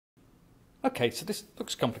Okay, so this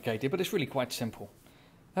looks complicated, but it's really quite simple.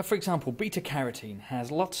 For example, beta-carotene has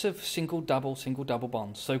lots of single-double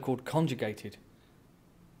bonds, so-called conjugated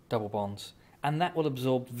double bonds, and that will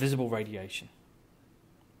absorb visible radiation.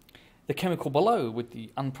 The chemical below with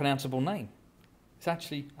the unpronounceable name is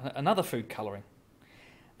actually another food colouring,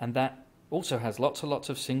 and that also has lots and lots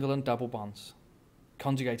of single and double bonds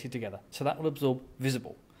conjugated together, so that will absorb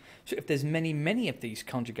visible. So if there's many of these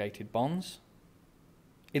conjugated bonds,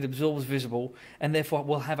 it absorbs visible and therefore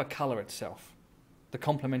will have a colour itself, the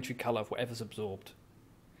complementary colour of whatever's absorbed.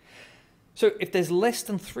 So if there's less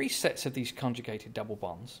than 3 sets of these conjugated double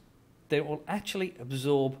bonds, then it will actually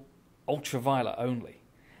absorb ultraviolet only,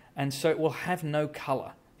 and so it will have no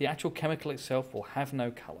colour. The actual chemical itself will have no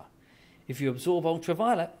colour. If you absorb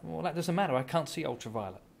ultraviolet, well, that doesn't matter, I can't see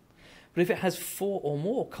ultraviolet. But if it has 4 or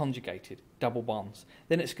more conjugated double bonds,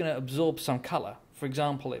 then it's going to absorb some colour. For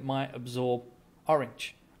example, it might absorb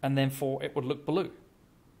orange, and therefore it would look blue,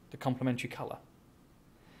 the complementary colour.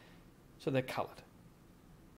 So they're coloured.